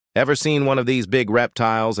Ever seen one of these big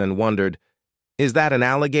reptiles and wondered, is that an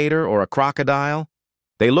alligator or a crocodile?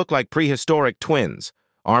 They look like prehistoric twins,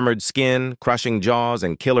 armored skin, crushing jaws,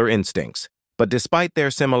 and killer instincts. But despite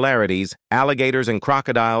their similarities, alligators and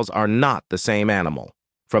crocodiles are not the same animal,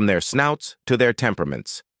 from their snouts to their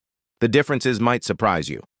temperaments. The differences might surprise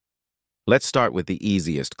you. Let's start with the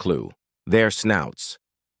easiest clue, their snouts.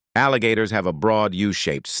 Alligators have a broad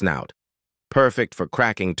U-shaped snout, perfect for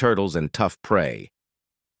cracking turtles and tough prey.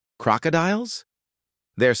 Crocodiles?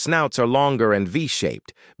 Their snouts are longer and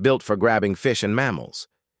V-shaped, built for grabbing fish and mammals.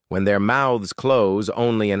 When their mouths close,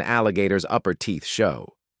 only an alligator's upper teeth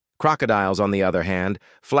show. Crocodiles, on the other hand,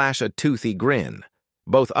 flash a toothy grin,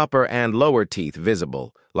 both upper and lower teeth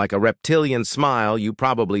visible, like a reptilian smile you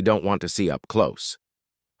probably don't want to see up close.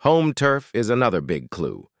 Home turf is another big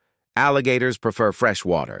clue. Alligators prefer fresh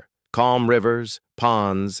water, calm rivers,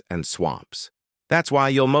 ponds, and swamps. That's why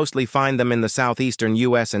you'll mostly find them in the southeastern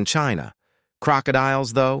U.S. and China.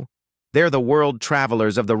 Crocodiles, though, they're the world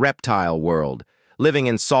travelers of the reptile world, living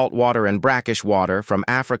in saltwater and brackish water from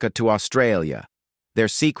Africa to Australia. Their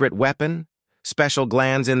secret weapon? Special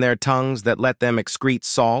glands in their tongues that let them excrete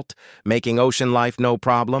salt, making ocean life no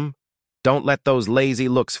problem? Don't let those lazy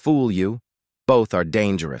looks fool you. Both are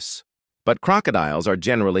dangerous. But crocodiles are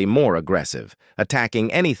generally more aggressive,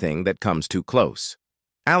 attacking anything that comes too close.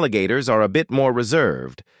 Alligators are a bit more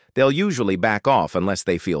reserved. They'll usually back off unless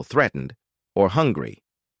they feel threatened or hungry.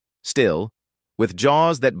 Still, with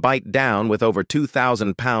jaws that bite down with over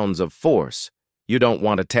 2,000 pounds of force, you don't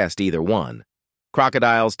want to test either one.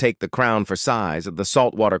 Crocodiles take the crown for size. The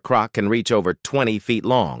saltwater croc can reach over 20 feet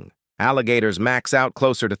long. Alligators max out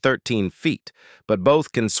closer to 13 feet, but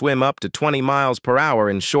both can swim up to 20 miles per hour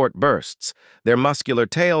in short bursts. Their muscular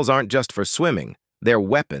tails aren't just for swimming, they're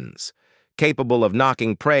weapons, capable of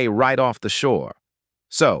knocking prey right off the shore.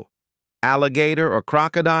 So, alligator or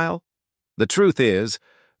crocodile? The truth is,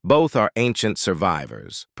 both are ancient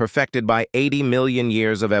survivors, perfected by 80 million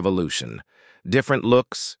years of evolution. Different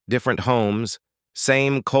looks, different homes,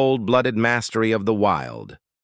 same cold-blooded mastery of the wild.